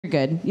You're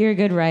good. You're a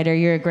good writer.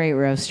 You're a great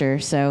roaster,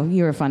 so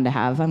you were fun to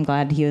have. I'm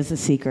glad he was the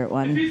secret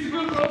one. If he's a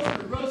good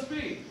roaster, roast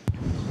me.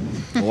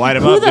 Light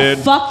him up, dude. Who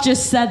the fuck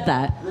just said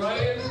that?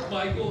 Ryan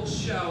Michael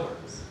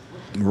Showers.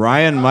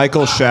 Ryan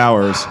Michael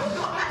Showers.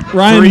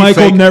 Ryan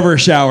Michael never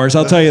showers.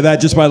 I'll tell you that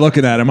just by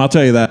looking at him. I'll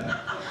tell you that.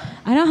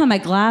 I don't have my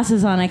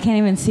glasses on. I can't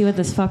even see what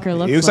this fucker looks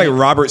like. He looks like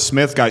Robert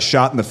Smith got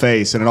shot in the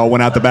face and it all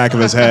went out the back of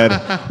his head.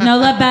 No,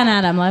 let Ben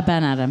at him. Let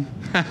Ben at him.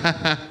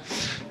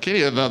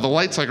 Kitty, the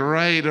light's like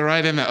right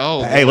in the...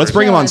 Oh. Hey, let's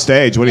bring him on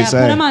stage. What do you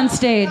say? Put him on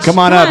stage. Come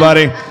on up,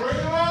 buddy.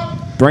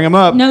 Bring him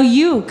up. No,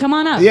 you. Come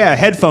on up. Yeah,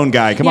 headphone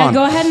guy. Come on. Yeah,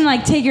 go ahead and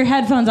like take your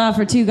headphones off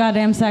for 2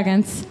 goddamn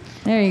seconds.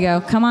 There you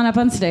go. Come on up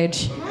on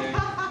stage.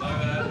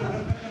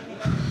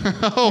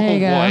 Oh, there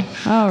you go. boy.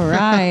 All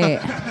right.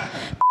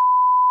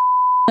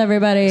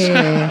 Everybody.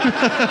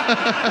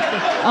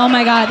 Oh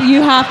my God.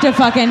 You have to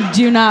fucking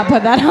do not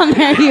put that on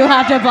there. You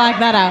have to black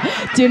that out.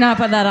 Do not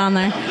put that on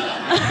there.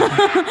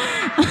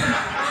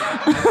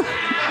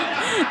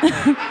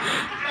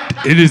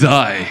 It is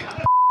I.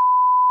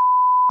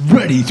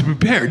 Ready to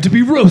prepare to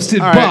be roasted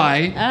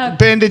by...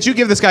 Ben, did you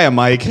give this guy a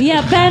mic?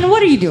 Yeah, Ben,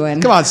 what are you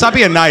doing? Come on, stop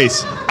being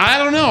nice. I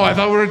don't know. I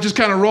thought we were just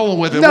kind of rolling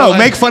with it. No, Well,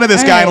 make fun of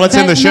this All guy right, and let's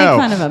Ben, end the show.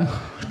 Make fun of him.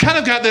 Kind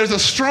of got... There's a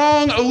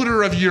strong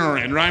odor of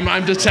urine, right?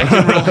 I'm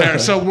detecting real hair.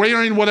 So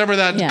wearing whatever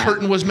that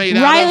curtain was made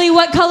out of... Riley,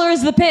 what color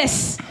is the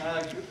piss?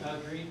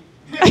 Green.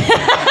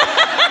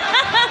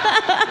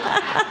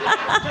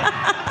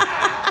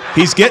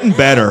 He's getting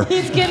better.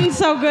 He's getting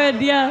so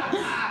good, yeah.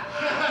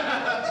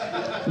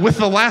 With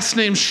the last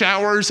name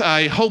Showers,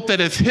 I hope that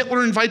if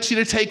Hitler invites you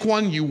to take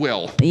one, you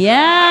will.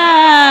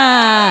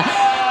 Yeah.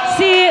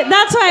 See,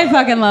 that's why I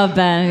fucking love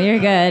Ben. You're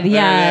good.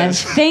 Yeah.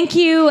 Thank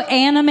you,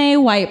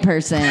 anime white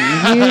person.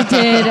 You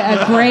did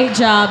a great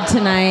job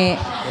tonight.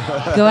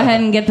 Go ahead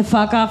and get the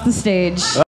fuck off the stage.